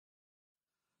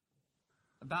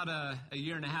About a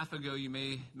year and a half ago, you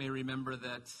may remember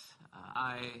that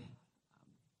I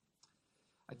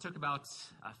took about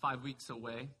 5 weeks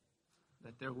away,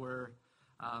 that there were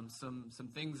some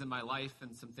things in my life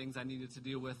and some things I needed to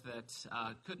deal with that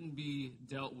couldn't be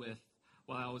dealt with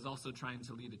while I was also trying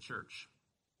to lead a church.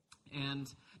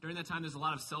 And during that time, there's a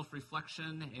lot of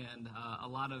self-reflection and a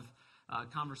lot of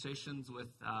conversations with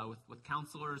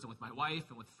counselors and with my wife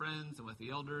and with friends and with the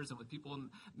elders and with people and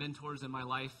mentors in my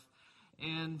life.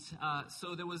 And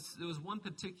so there was one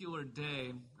particular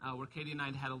day where Katie and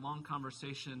I had a long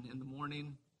conversation in the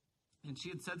morning, and she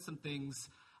had said some things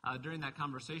during that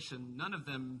conversation. None of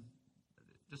them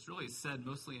just really said,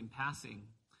 mostly in passing,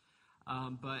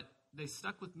 but they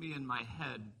stuck with me in my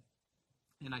head,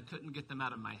 and I couldn't get them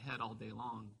out of my head all day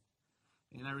long.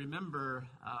 And I remember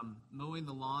mowing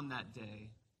the lawn that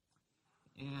day,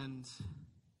 and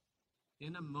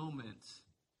in a moment,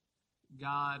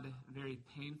 God very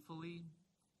painfully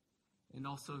and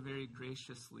also very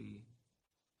graciously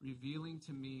revealing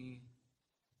to me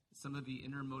some of the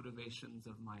inner motivations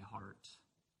of my heart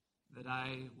that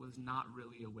I was not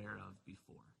really aware of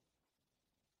before.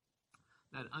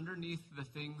 That underneath the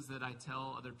things that I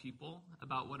tell other people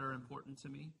about what are important to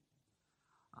me,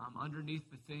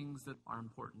 underneath the things that are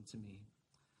important to me,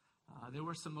 there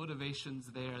were some motivations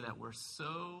there that were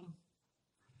so...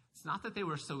 It's not that they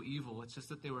were so evil, it's just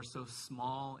that they were so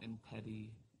small and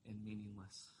petty and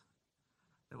meaningless.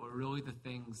 That were really the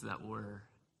things that were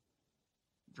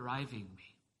driving me.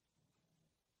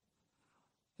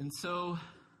 And so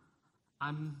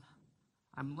I'm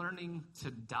learning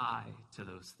to die to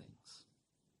those things.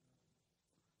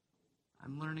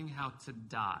 I'm learning how to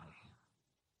die.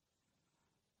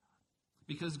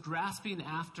 Because grasping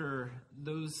after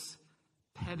those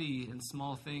petty and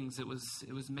small things, it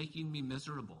was making me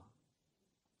miserable.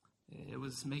 It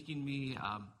was making me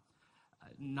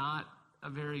not a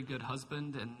very good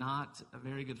husband and not a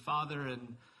very good father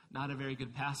and not a very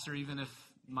good pastor, even if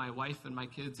my wife and my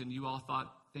kids and you all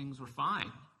thought things were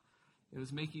fine. It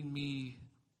was making me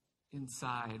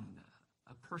inside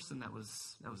a person that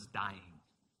was dying.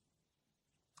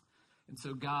 And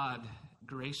so God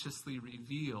graciously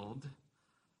revealed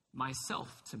myself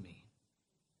to me.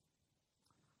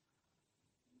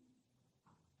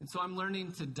 And so I'm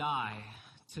learning to die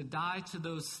to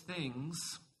those things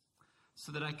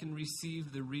so that I can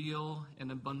receive the real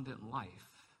and abundant life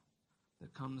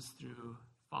that comes through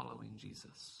following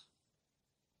Jesus.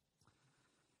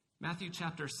 Matthew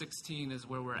chapter 16 is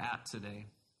where we're at today.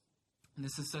 And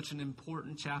this is such an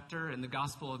important chapter in the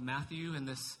Gospel of Matthew. In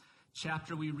this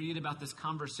chapter, we read about this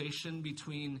conversation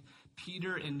between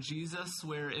Peter and Jesus,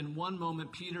 where in one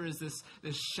moment, Peter is this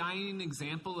shining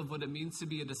example of what it means to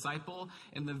be a disciple.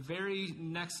 And the very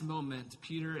next moment,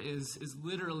 Peter is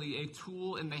literally a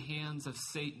tool in the hands of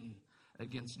Satan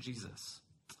against Jesus.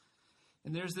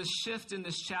 And there's this shift in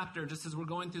this chapter, just as we're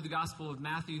going through the Gospel of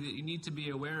Matthew, that you need to be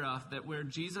aware of, that where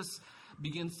Jesus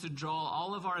begins to draw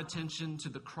all of our attention to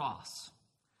the cross.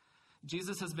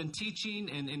 Jesus has been teaching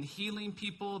and healing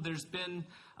people. There's been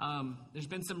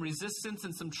some resistance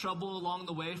and some trouble along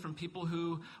the way from people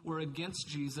who were against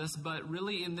Jesus. But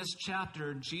really in this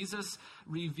chapter, Jesus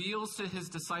reveals to his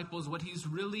disciples what he's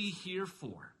really here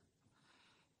for.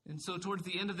 And so towards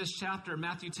the end of this chapter,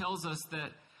 Matthew tells us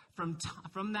that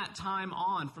from that time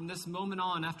on, from this moment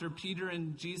on, after Peter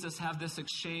and Jesus have this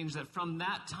exchange, that from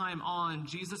that time on,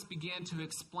 Jesus began to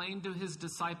explain to his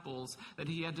disciples that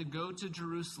he had to go to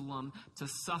Jerusalem to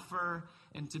suffer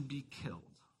and to be killed.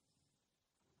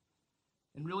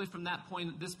 And really from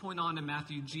this point on in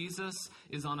Matthew, Jesus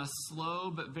is on a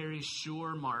slow but very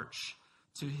sure march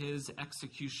to his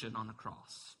execution on the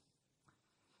cross.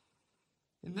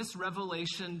 And this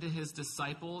revelation to his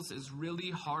disciples is really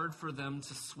hard for them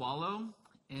to swallow.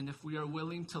 And if we are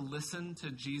willing to listen to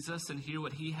Jesus and hear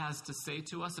what he has to say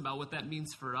to us about what that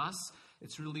means for us,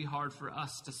 it's really hard for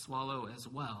us to swallow as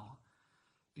well.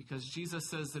 Because Jesus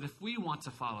says that if we want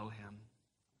to follow him,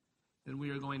 then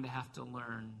we are going to have to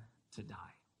learn to die.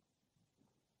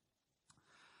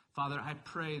 Father, I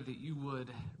pray that you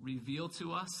would reveal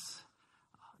to us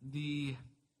the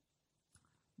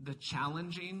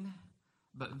challenging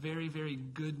but very, very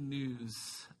good news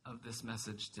of this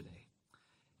message today.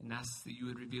 And ask that you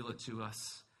would reveal it to us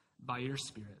by your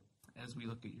Spirit as we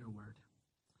look at your word.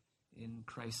 In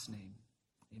Christ's name,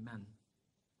 amen.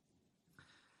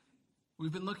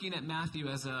 We've been looking at Matthew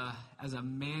as a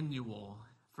manual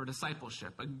for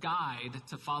discipleship, a guide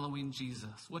to following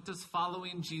Jesus. What does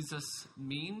following Jesus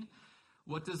mean?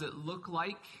 What does it look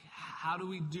like? How do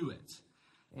we do it?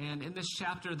 And in this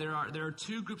chapter, there are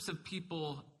two groups of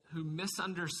people who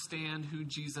misunderstand who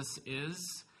Jesus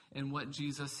is and what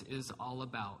Jesus is all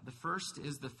about. The first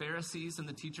is the Pharisees and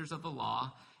the teachers of the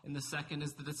law, and the second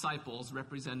is the disciples,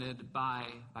 represented by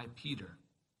Peter.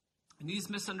 And these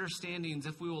misunderstandings,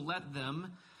 if we will let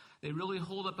them, they really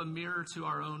hold up a mirror to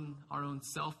our own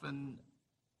self and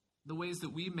the ways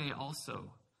that we may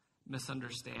also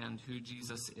misunderstand who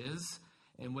Jesus is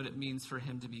and what it means for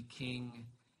him to be King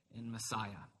and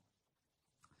Messiah.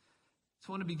 So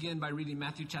I want to begin by reading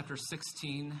Matthew chapter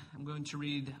 16. I'm going to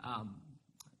read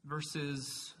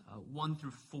verses 1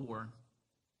 through 4.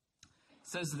 It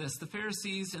says this: "The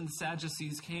Pharisees and the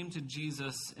Sadducees came to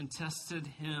Jesus and tested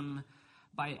him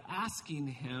by asking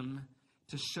him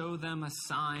to show them a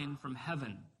sign from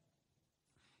heaven.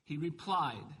 He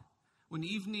replied, 'When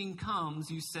evening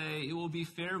comes, you say, it will be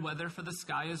fair weather, for the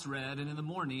sky is red, and in the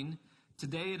morning,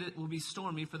 today it will be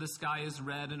stormy, for the sky is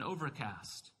red and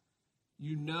overcast.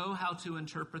 You know how to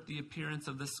interpret the appearance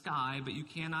of the sky, but you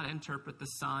cannot interpret the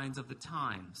signs of the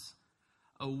times.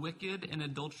 A wicked and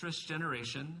adulterous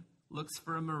generation looks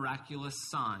for a miraculous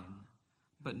sign,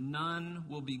 but none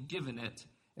will be given it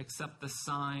except the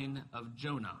sign of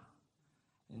Jonah.'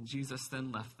 And Jesus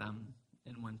then left them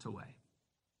and went away."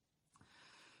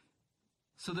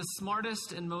 So the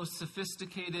smartest and most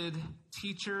sophisticated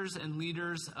teachers and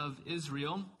leaders of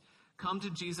Israel come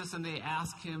to Jesus and they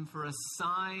ask him for a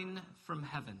sign from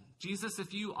heaven. "Jesus,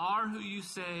 if you are who you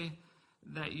say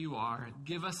that you are,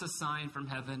 give us a sign from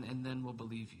heaven and then we'll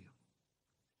believe you."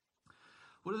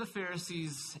 What are the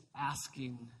Pharisees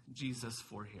asking Jesus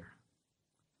for here?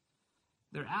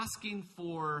 They're asking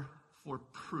for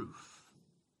proof.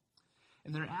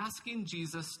 And they're asking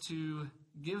Jesus to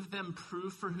give them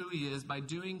proof for who he is by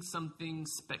doing something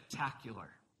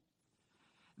spectacular.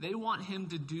 They want him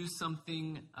to do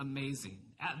something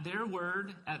amazing at their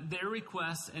word, at their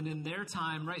request, and in their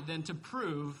time right then to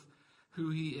prove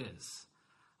who he is.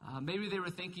 Maybe they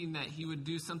were thinking that he would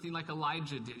do something like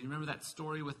Elijah did. You remember that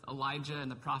story with Elijah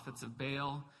and the prophets of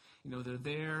Baal? They're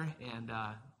there, and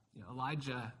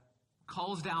Elijah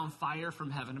calls down fire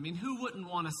from heaven. I mean, who wouldn't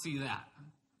want to see that?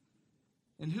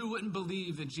 And who wouldn't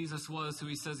believe that Jesus was who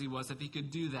he says he was if he could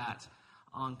do that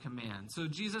on command? So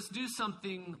Jesus, do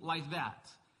something like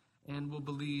that, and we'll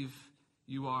believe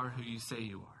you are who you say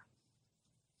you are.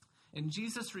 And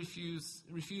Jesus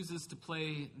refuses to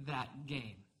play that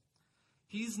game.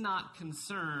 He's not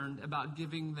concerned about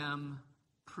giving them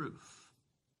proof.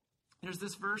 There's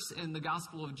this verse in the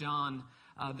Gospel of John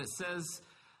that says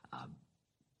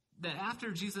that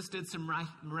after Jesus did some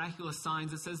miraculous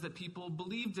signs, it says that people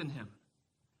believed in him.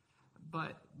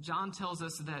 But John tells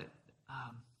us that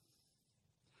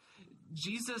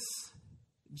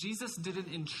Jesus didn't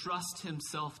entrust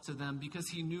himself to them because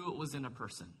he knew it was in a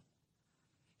person.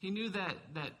 He knew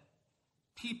that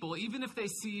people, even if they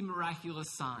see miraculous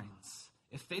signs,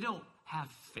 if they don't have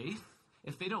faith,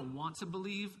 if they don't want to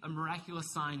believe, a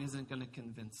miraculous sign isn't going to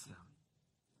convince them.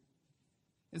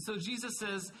 And so Jesus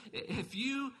says, if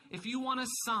you want a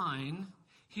sign,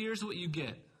 here's what you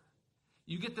get.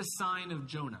 You get the sign of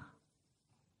Jonah.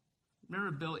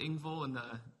 Remember Bill Engvall and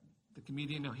the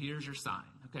comedian? No, here's your sign.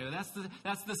 Okay, that's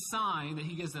the sign that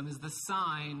he gives them, is the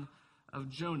sign of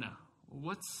Jonah.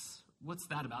 What's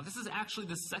that about? This is actually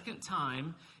the second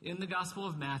time in the Gospel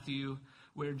of Matthew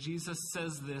where Jesus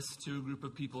says this to a group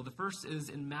of people. The first is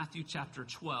in Matthew chapter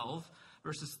 12,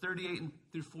 verses 38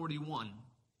 through 41.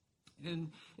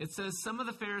 And it says, "Some of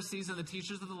the Pharisees and the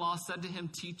teachers of the law said to him,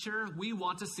 'Teacher, we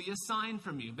want to see a sign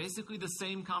from you.'" Basically the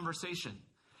same conversation.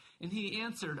 And he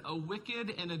answered, "A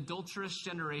wicked and adulterous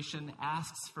generation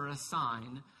asks for a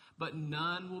sign, but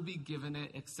none will be given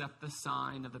it except the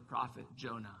sign of the prophet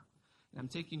Jonah." And I'm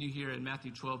taking you here in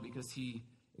Matthew 12 because he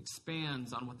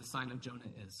expands on what the sign of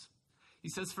Jonah is. He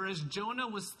says, "For as Jonah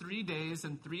was 3 days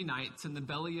and 3 nights in the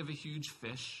belly of a huge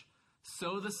fish,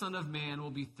 so the Son of Man will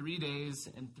be 3 days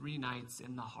and 3 nights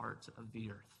in the heart of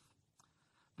the earth.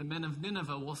 The men of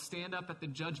Nineveh will stand up at the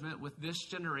judgment with this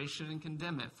generation and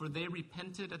condemn it, for they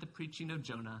repented at the preaching of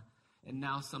Jonah, and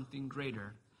now something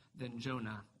greater than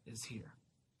Jonah is here."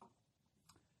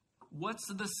 What's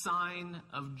the sign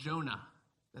of Jonah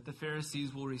that the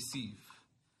Pharisees will receive?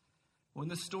 Well, in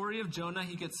the story of Jonah,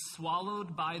 he gets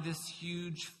swallowed by this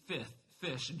huge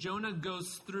fish. Jonah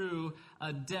goes through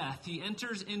a death. He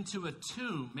enters into a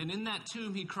tomb, and in that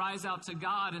tomb he cries out to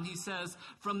God, and he says,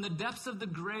 "From the depths of the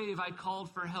grave I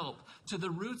called for help. To the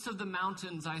roots of the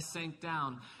mountains I sank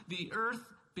down. The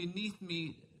earth beneath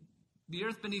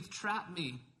trapped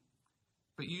me,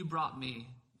 but you brought me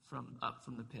up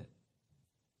from the pit."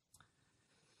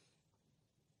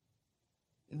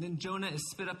 And then Jonah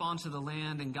is spit up onto the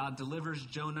land, and God delivers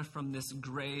Jonah from this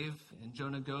grave. And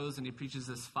Jonah goes and he preaches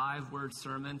this 5-word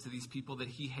sermon to these people that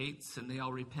he hates, and they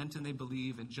all repent and they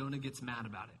believe, and Jonah gets mad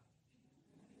about it.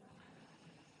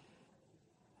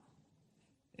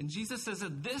 And Jesus says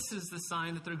that this is the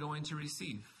sign that they're going to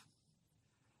receive.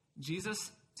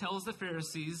 Jesus tells the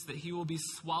Pharisees that he will be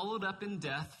swallowed up in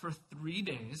death for 3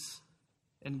 days,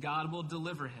 and God will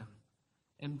deliver him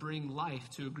and bring life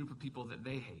to a group of people that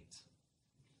they hate.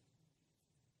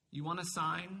 You want a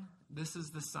sign? This is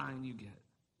the sign you get.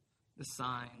 The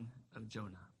sign of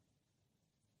Jonah.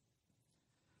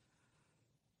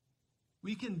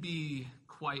 We can be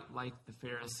quite like the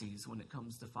Pharisees when it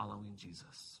comes to following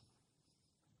Jesus.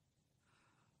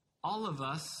 All of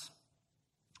us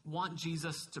want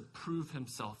Jesus to prove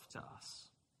himself to us.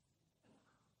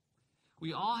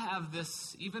 We all have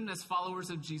this, even as followers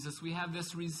of Jesus, we have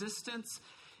this resistance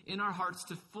in our hearts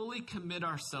to fully commit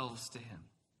ourselves to him.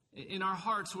 In our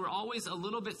hearts, we're always a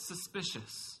little bit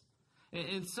suspicious.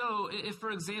 And so, if, for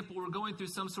example, we're going through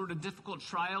some sort of difficult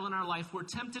trial in our life, we're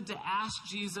tempted to ask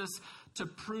Jesus to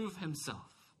prove himself,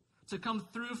 to come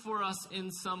through for us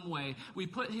in some way. We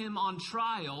put him on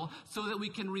trial so that we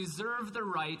can reserve the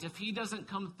right, if he doesn't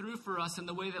come through for us in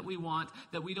the way that we want,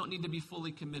 that we don't need to be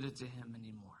fully committed to him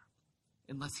anymore,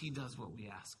 unless he does what we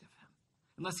ask of him,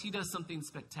 unless he does something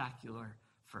spectacular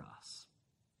for us.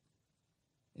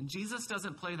 And Jesus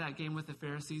doesn't play that game with the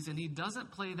Pharisees, and he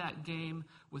doesn't play that game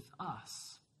with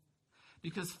us.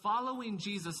 Because following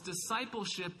Jesus,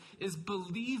 discipleship is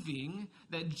believing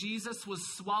that Jesus was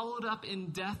swallowed up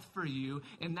in death for you,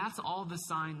 and that's all the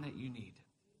sign that you need.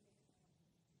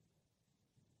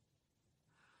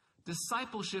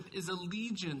 Discipleship is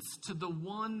allegiance to the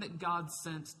one that God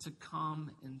sent to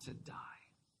come and to die.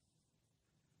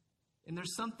 And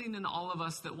there's something in all of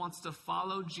us that wants to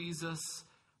follow Jesus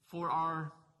for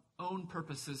our own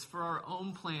purposes, for our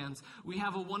own plans. We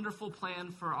have a wonderful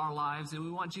plan for our lives, and we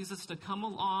want Jesus to come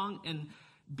along and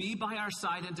be by our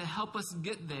side and to help us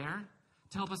get there,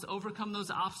 to help us overcome those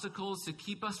obstacles, to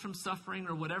keep us from suffering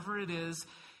or whatever it is.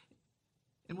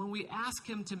 And when we ask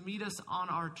him to meet us on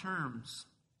our terms,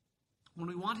 when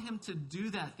we want him to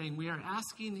do that thing, we are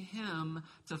asking him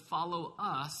to follow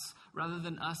us rather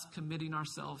than us committing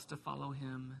ourselves to follow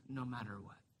him no matter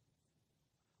what.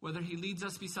 Whether he leads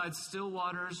us beside still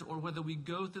waters or whether we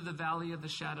go through the valley of the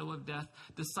shadow of death,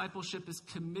 discipleship is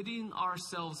committing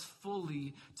ourselves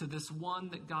fully to this one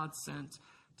that God sent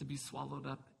to be swallowed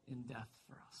up in death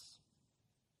for us.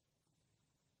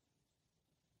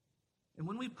 And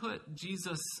when we put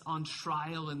Jesus on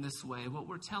trial in this way, what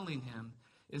we're telling him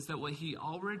is that what he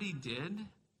already did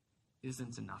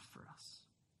isn't enough for us.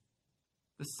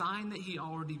 The sign that he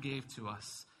already gave to us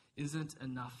isn't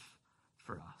enough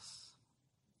for us.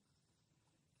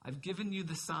 I've given you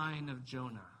the sign of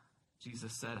Jonah,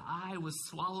 Jesus said. I was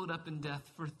swallowed up in death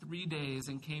for 3 days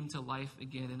and came to life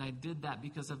again. And I did that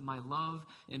because of my love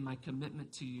and my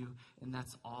commitment to you. And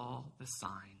that's all the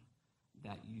sign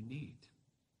that you need.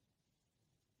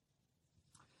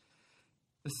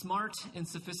 The smart and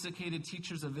sophisticated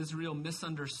teachers of Israel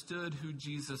misunderstood who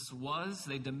Jesus was.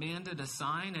 They demanded a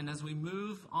sign. And as we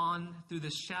move on through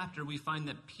this chapter, we find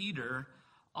that Peter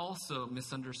also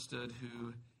misunderstood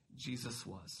who Jesus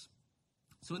was.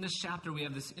 So in this chapter, we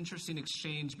have this interesting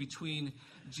exchange between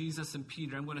Jesus and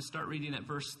Peter. I'm going to start reading at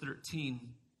verse 13.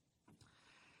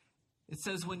 It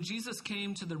says, when Jesus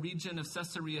came to the region of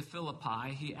Caesarea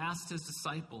Philippi, he asked his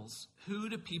disciples, who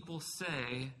do people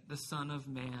say the Son of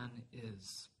Man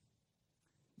is?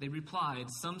 They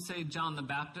replied, some say John the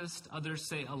Baptist, others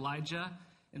say Elijah,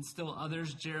 and still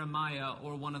others Jeremiah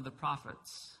or one of the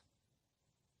prophets.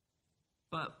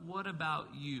 But what about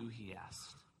you, he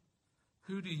asked.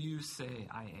 Who do you say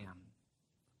I am?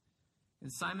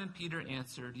 And Simon Peter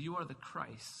answered, you are the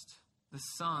Christ, the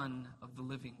Son of the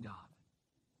living God.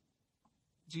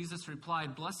 Jesus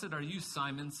replied, blessed are you,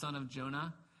 Simon, son of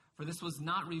Jonah, for this was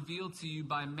not revealed to you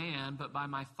by man, but by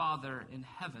my Father in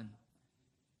heaven.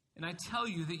 And I tell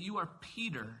you that you are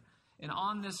Peter, and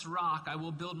on this rock I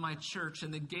will build my church,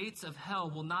 and the gates of hell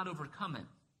will not overcome it.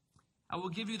 I will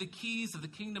give you the keys of the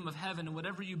kingdom of heaven, and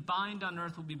whatever you bind on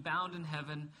earth will be bound in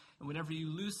heaven, and whatever you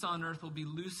loose on earth will be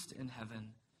loosed in heaven.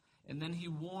 And then he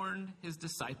warned his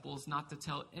disciples not to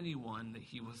tell anyone that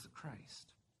he was the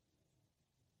Christ.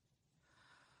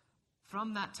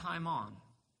 From that time on,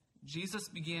 Jesus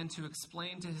began to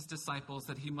explain to his disciples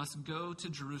that he must go to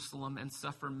Jerusalem and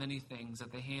suffer many things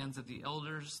at the hands of the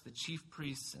elders, the chief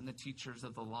priests, and the teachers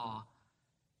of the law,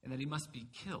 and that he must be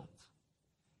killed,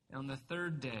 and on the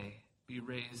third day be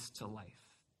raised to life.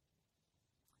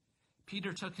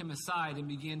 Peter took him aside and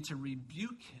began to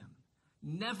rebuke him,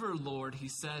 "Never, Lord," he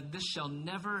said, "this shall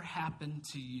never happen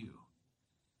to you."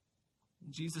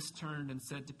 Jesus turned and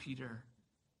said to Peter,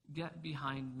 "Get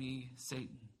behind me,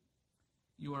 Satan.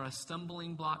 You are a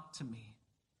stumbling block to me.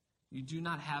 You do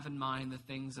not have in mind the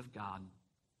things of God,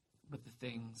 but the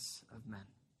things of men."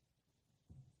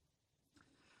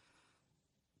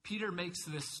 Peter makes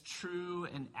this true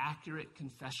and accurate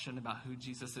confession about who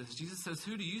Jesus is. Jesus says,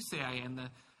 "Who do you say I am?"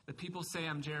 The people say,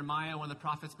 "I'm Jeremiah, one of the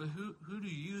prophets, but who do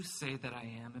you say that I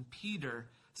am?" And Peter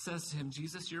says to him,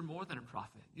 "Jesus, you're more than a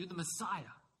prophet. You're the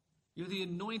Messiah. You're the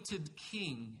anointed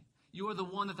king. You are the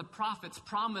one that the prophets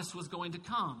promised was going to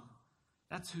come.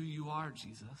 That's who you are,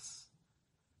 Jesus."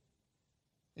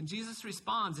 And Jesus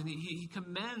responds, and he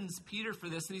commends Peter for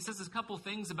this, and he says a couple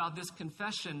things about this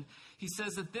confession. He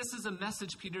says that this is a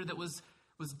message, Peter, that was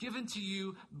given to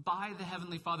you by the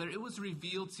Heavenly Father. It was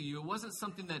revealed to you. It wasn't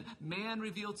something that man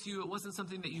revealed to you. It wasn't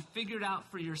something that you figured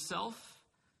out for yourself.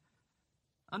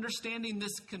 Understanding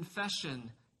this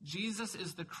confession, Jesus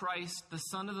is the Christ, the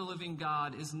Son of the living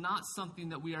God, is not something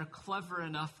that we are clever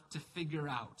enough to figure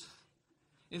out.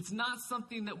 It's not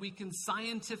something that we can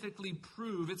scientifically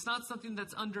prove. It's not something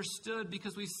that's understood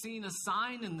because we've seen a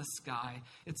sign in the sky.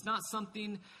 It's not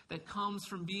something that comes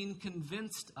from being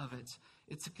convinced of it.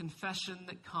 It's a confession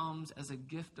that comes as a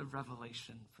gift of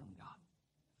revelation from God.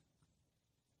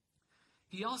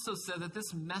 He also said that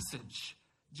this message,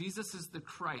 Jesus is the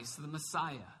Christ, the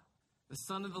Messiah, the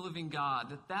Son of the living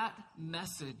God, that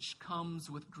message comes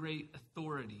with great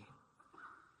authority.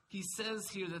 He says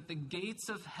here that the gates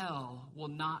of hell will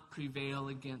not prevail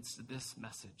against this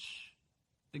message.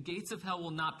 The gates of hell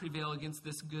will not prevail against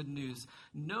this good news.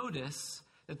 Notice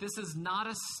that this is not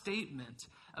a statement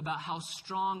about how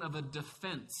strong of a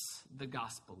defense the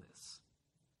gospel is.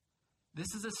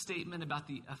 This is a statement about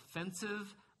the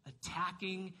offensive,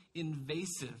 attacking,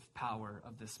 invasive power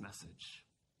of this message.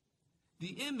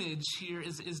 The image here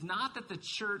is not that the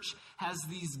church has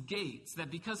these gates that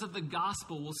because of the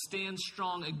gospel will stand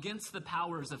strong against the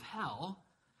powers of hell.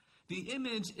 The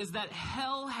image is that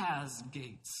hell has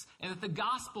gates and that the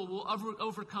gospel will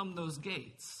overcome those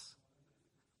gates.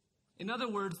 In other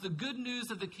words, the good news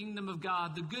of the kingdom of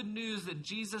God, the good news that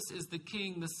Jesus is the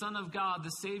King, the Son of God, the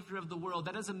Savior of the world,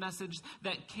 that is a message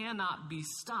that cannot be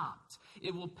stopped.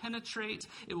 It will penetrate,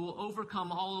 it will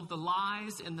overcome all of the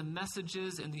lies and the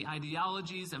messages and the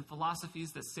ideologies and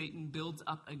philosophies that Satan builds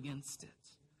up against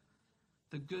it.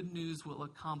 The good news will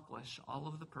accomplish all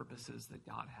of the purposes that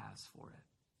God has for it.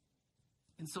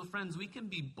 And so, friends, we can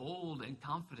be bold and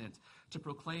confident to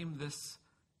proclaim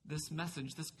this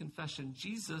message, this confession.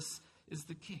 Jesus is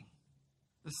the King,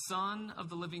 the Son of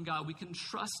the living God. We can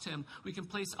trust him. We can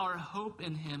place our hope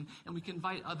in him, and we can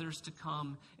invite others to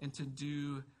come and to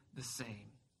do the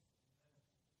same.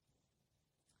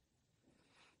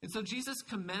 And so Jesus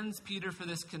commends Peter for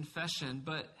this confession,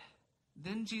 but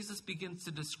then Jesus begins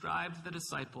to describe to the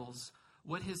disciples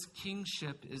what his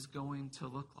kingship is going to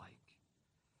look like.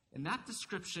 And that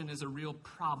description is a real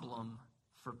problem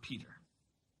for Peter.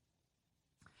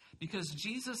 Because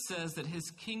Jesus says that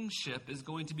his kingship is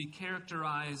going to be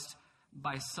characterized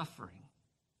by suffering.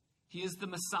 He is the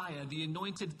Messiah, the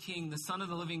anointed King, the Son of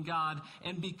the living God.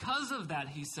 And because of that,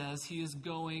 he says, he is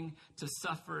going to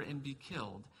suffer and be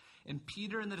killed. And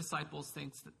Peter and the disciples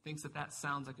thinks that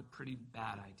sounds like a pretty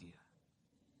bad idea.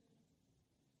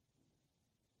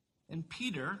 And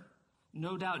Peter,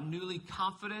 no doubt newly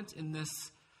confident in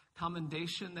this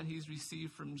commendation that he's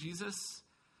received from Jesus,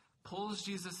 pulls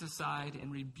Jesus aside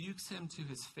and rebukes him to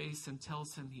his face and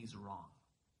tells him he's wrong.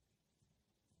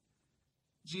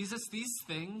 Jesus, these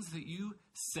things that you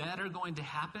said are going to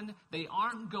happen, they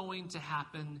aren't going to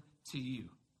happen to you.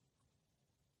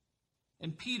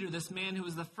 And Peter, this man who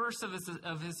was the first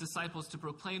of his disciples to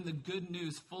proclaim the good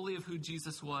news fully of who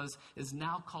Jesus was, is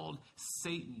now called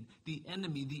Satan, the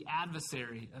enemy, the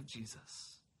adversary of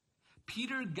Jesus.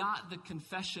 Peter got the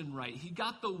confession right. He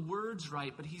got the words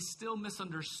right, but he still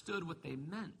misunderstood what they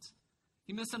meant.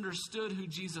 He misunderstood who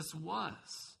Jesus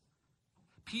was.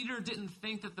 Peter didn't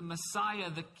think that the Messiah,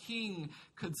 the King,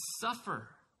 could suffer.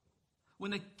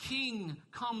 When a king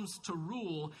comes to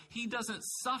rule, he doesn't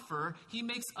suffer. He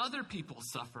makes other people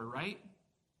suffer, right?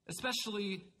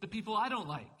 Especially the people I don't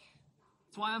like.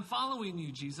 That's why I'm following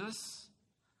you, Jesus.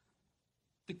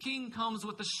 The king comes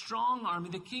with a strong army.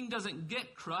 The king doesn't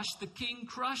get crushed. The king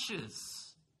crushes.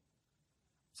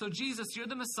 So Jesus, you're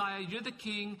the Messiah. You're the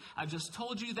King. I've just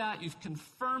told you that. You've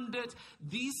confirmed it.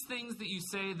 These things that you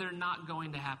say, they're not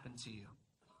going to happen to you.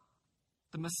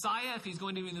 The Messiah, if he's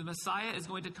going to be the Messiah, is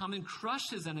going to come and crush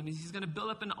his enemies. He's going to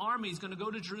build up an army. He's going to go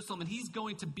to Jerusalem, and he's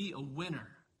going to be a winner.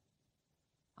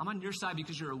 I'm on your side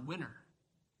because you're a winner.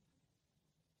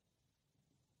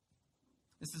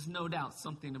 This is no doubt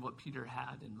something of what Peter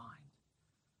had in mind.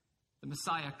 The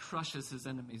Messiah crushes his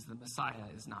enemies. The Messiah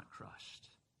is not crushed.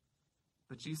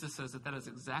 But Jesus says that is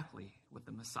exactly what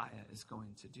the Messiah is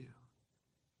going to do.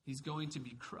 He's going to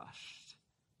be crushed,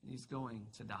 and he's going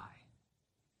to die.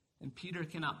 And Peter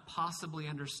cannot possibly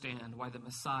understand why the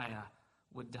Messiah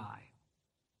would die.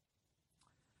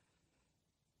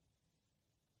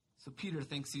 So Peter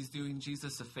thinks he's doing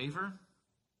Jesus a favor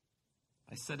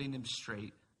by setting him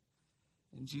straight.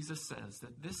 And Jesus says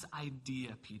that this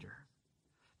idea, Peter,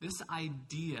 this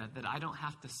idea that I don't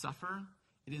have to suffer,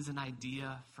 it is an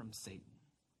idea from Satan.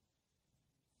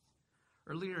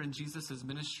 Earlier in Jesus'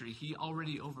 ministry, he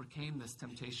already overcame this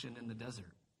temptation in the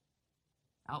desert.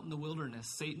 Out in the wilderness,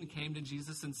 Satan came to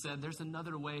Jesus and said, there's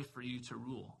another way for you to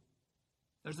rule.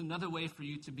 There's another way for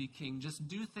you to be king. Just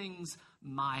do things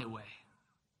my way.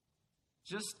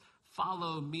 Just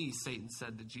follow me, Satan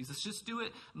said to Jesus. Just do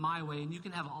it my way, and you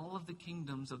can have all of the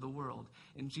kingdoms of the world.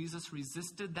 And Jesus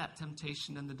resisted that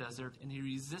temptation in the desert, and he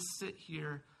resists it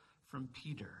here from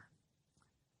Peter.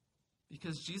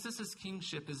 Because Jesus'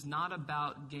 kingship is not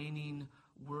about gaining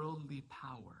worldly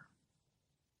power.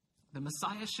 The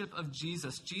messiahship of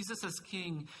Jesus, Jesus as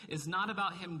king, is not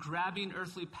about him grabbing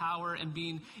earthly power and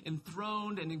being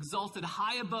enthroned and exalted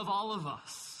high above all of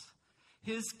us.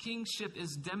 His kingship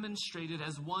is demonstrated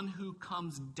as one who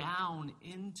comes down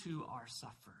into our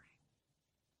suffering.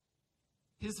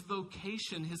 His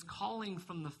vocation, his calling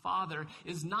from the Father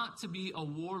is not to be a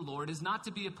warlord, is not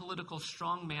to be a political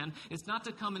strongman. It's not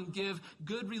to come and give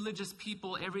good religious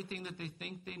people everything that they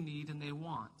think they need and they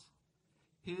want.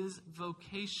 His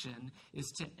vocation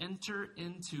is to enter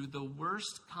into the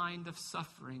worst kind of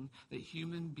suffering that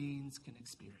human beings can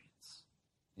experience,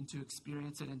 and to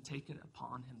experience it and take it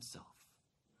upon himself.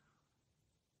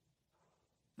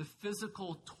 The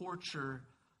physical torture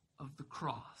of the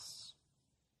cross.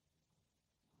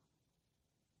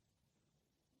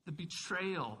 The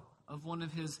betrayal of one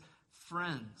of his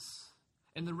friends,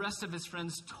 and the rest of his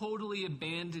friends totally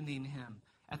abandoning him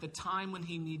at the time when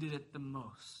he needed it the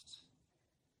most.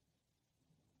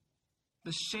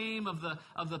 The shame of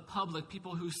the public,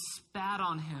 people who spat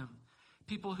on him,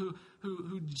 people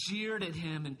who jeered at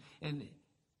him and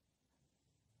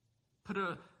put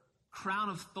a crown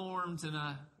of thorns and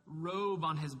a robe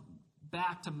on his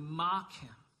back to mock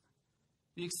him.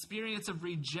 The experience of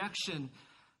rejection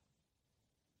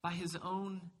by his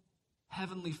own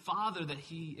heavenly Father that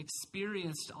he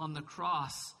experienced on the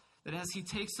cross, that as he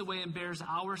takes away and bears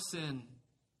our sin,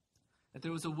 that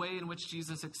there was a way in which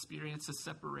Jesus experienced a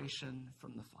separation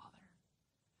from the Father.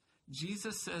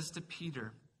 Jesus says to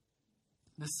Peter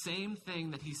the same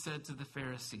thing that he said to the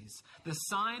Pharisees. The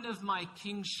sign of my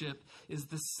kingship is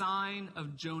the sign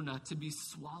of Jonah, to be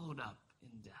swallowed up in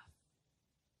death.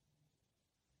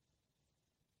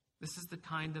 This is the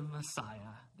kind of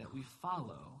Messiah that we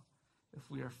follow if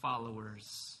we are followers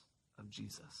of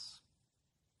Jesus.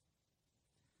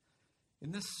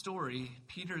 In this story,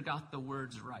 Peter got the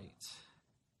words right,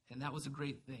 and that was a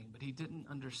great thing, but he didn't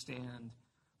understand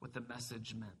what the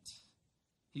message meant.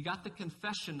 He got the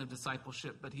confession of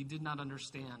discipleship, but he did not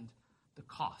understand the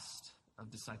cost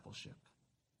of discipleship.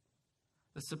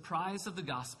 The surprise of the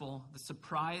gospel, the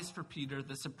surprise for Peter,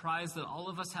 the surprise that all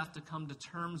of us have to come to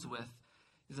terms with,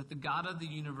 is that the God of the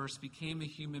universe became a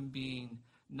human being,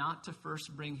 not to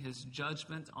first bring his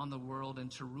judgment on the world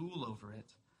and to rule over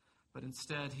it, but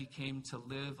instead he came to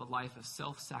live a life of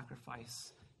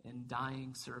self-sacrifice and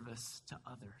dying service to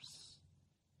others.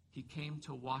 He came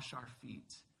to wash our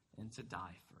feet and to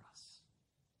die for us.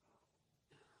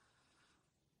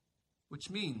 Which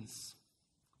means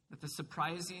that the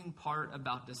surprising part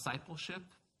about discipleship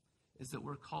is that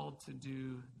we're called to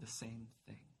do the same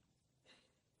thing.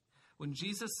 When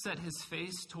Jesus set his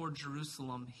face toward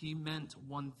Jerusalem, he meant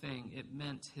one thing. It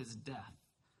meant his death.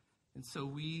 And so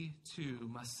we too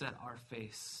must set our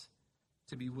face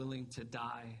to be willing to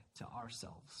die to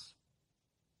ourselves.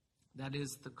 That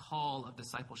is the call of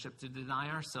discipleship, to deny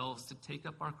ourselves, to take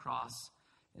up our cross,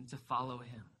 and to follow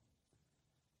him.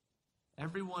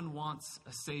 Everyone wants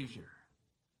a Savior,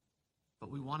 but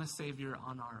we want a Savior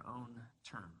on our own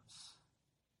terms.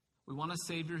 We want a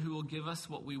Savior who will give us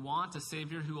what we want, a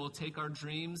Savior who will take our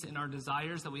dreams and our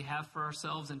desires that we have for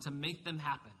ourselves and to make them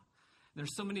happen.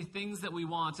 There's so many things that we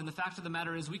want, and the fact of the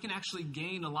matter is we can actually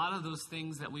gain a lot of those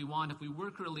things that we want. If we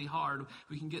work really hard,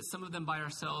 we can get some of them by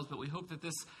ourselves, but we hope that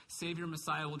this Savior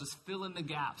Messiah will just fill in the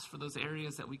gaps for those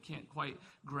areas that we can't quite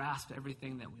grasp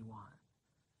everything that we want.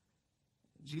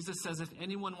 Jesus says, if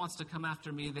anyone wants to come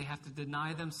after me, they have to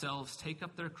deny themselves, take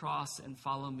up their cross, and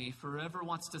follow me. For whoever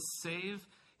wants to save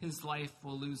his life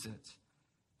will lose it,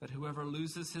 but whoever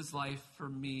loses his life for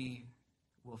me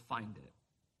will find it.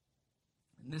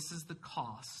 And this is the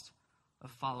cost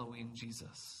of following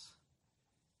Jesus.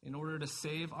 In order to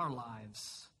save our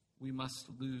lives, we must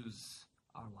lose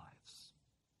our lives.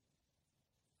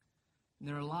 And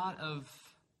there are a lot of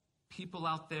people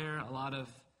out there, a lot of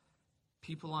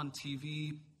people on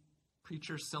TV,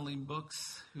 preachers selling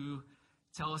books who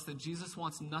tell us that Jesus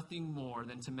wants nothing more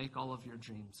than to make all of your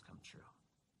dreams come true.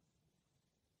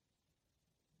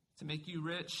 To make you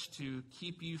rich, to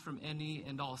keep you from any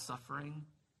and all suffering.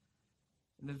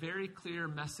 And the very clear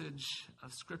message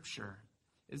of Scripture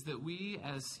is that we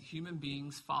as human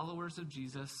beings, followers of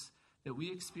Jesus, that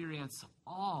we experience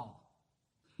all.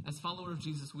 As followers of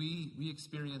Jesus, we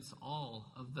experience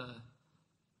all of the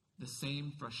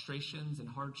same frustrations and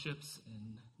hardships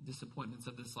and disappointments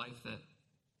of this life that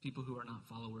people who are not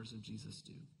followers of Jesus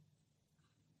do.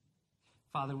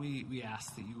 Father, we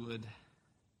ask that you would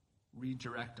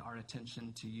redirect our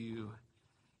attention to you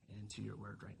and to your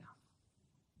word right now.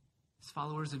 As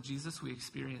followers of Jesus, we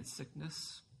experience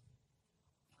sickness.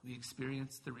 We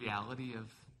experience the reality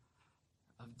of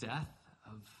death,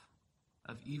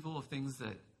 of evil, of things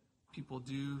that people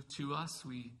do to us.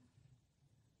 We're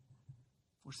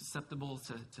susceptible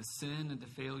to sin and to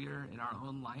failure in our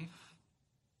own life.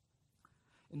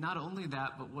 And not only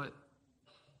that, but what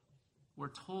we're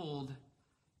told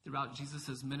throughout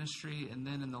Jesus' ministry and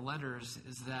then in the letters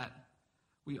is that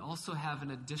we also have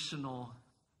an additional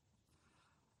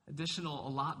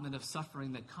allotment of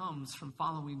suffering that comes from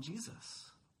following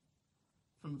Jesus.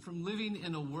 From living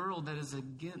in a world that is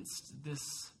against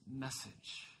this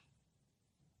message.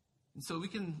 And so we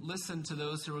can listen to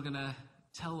those who are going to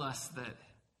tell us that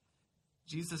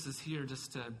Jesus is here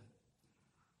just to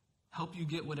help you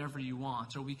get whatever you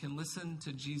want. Or we can listen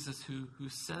to Jesus who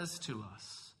says to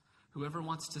us, whoever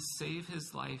wants to save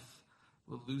his life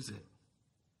will lose it.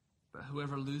 But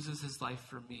whoever loses his life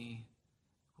for me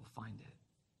will find it.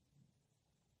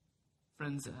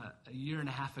 Friends, a year and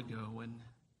a half ago when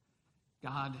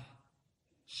God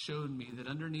showed me that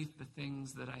underneath the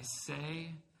things that I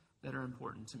say that are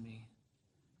important to me,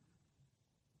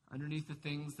 underneath the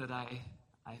things that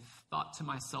I've thought to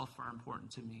myself are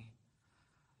important to me,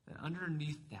 that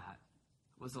underneath that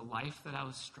was a life that I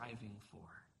was striving for,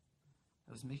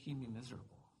 that was making me miserable.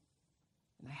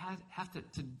 And I have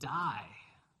to die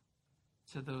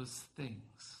to those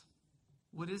things.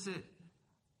 What is it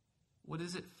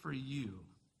for you?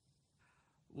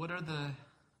 What are the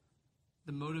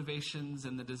motivations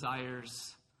and the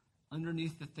desires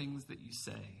underneath the things that you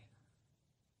say?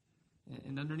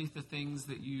 And underneath the things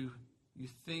that you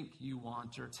think you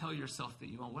want or tell yourself that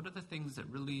you want? What are the things that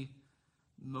really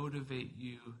motivate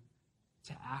you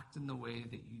to act in the way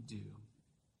that you do?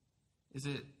 Is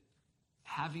it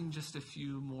having just a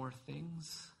few more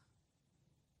things?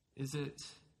 Is it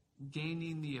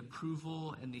gaining the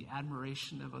approval and the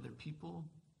admiration of other people?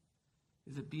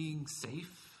 Is it being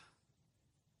safe?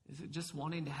 Is it just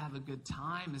wanting to have a good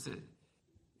time? Is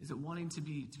it wanting to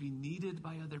be needed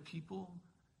by other people?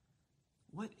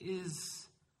 What is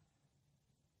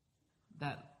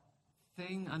that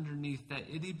thing underneath, that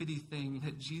itty-bitty thing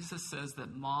that Jesus says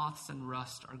that moths and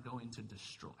rust are going to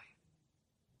destroy?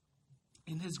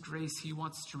 In his grace, he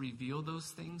wants to reveal those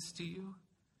things to you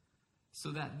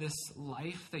so that this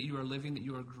life that you are living, that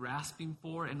you are grasping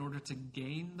for in order to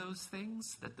gain those things,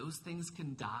 that those things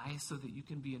can die so that you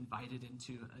can be invited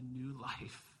into a new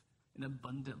life, an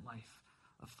abundant life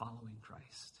of following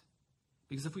Christ.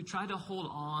 Because if we try to hold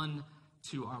on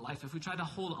to our life, if we try to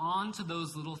hold on to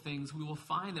those little things, we will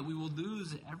find that we will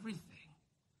lose everything.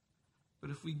 But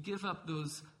if we give up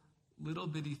those little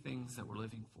bitty things that we're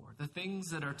living for, the things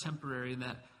that are temporary,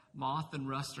 that moth and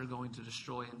rust are going to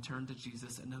destroy, and turn to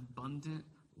Jesus, an abundant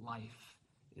life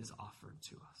is offered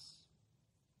to us.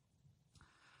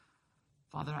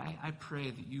 Father, I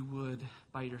pray that you would,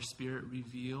 by your Spirit,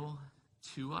 reveal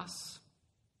to us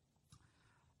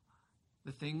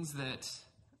the things that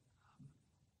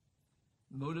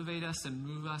motivate us and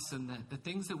move us, and the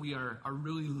things that we are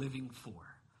really living for,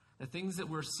 the things that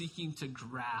we're seeking to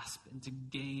grasp and to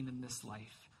gain in this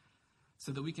life,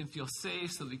 so that we can feel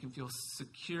safe, so that we can feel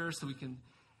secure, so we can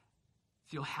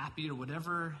feel happy, or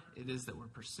whatever it is that we're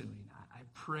pursuing. I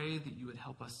pray that you would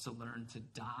help us to learn to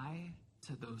die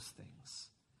to those things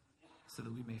so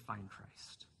that we may find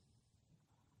Christ.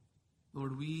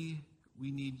 Lord, we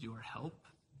need your help.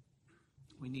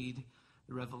 We need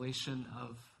the revelation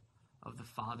of the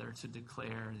Father to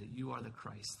declare that you are the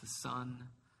Christ, the Son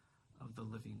of the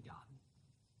living God.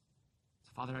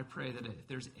 So, Father, I pray that if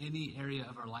there's any area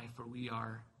of our life where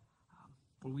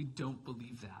we don't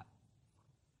believe that,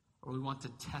 or we want to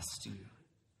test you,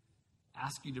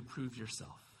 ask you to prove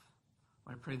yourself,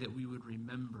 I pray that we would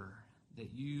remember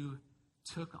that you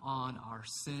took on our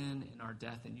sin and our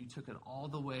death, and you took it all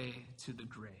the way to the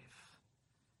grave.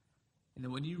 And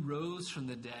then when you rose from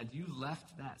the dead, you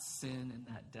left that sin and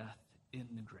that death in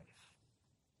the grave.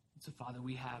 And so, Father,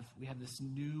 we have this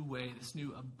new way, this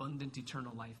new abundant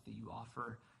eternal life that you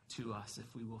offer to us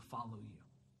if we will follow you.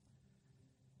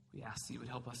 We ask that you would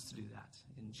help us to do that.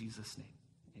 In Jesus' name,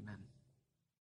 amen.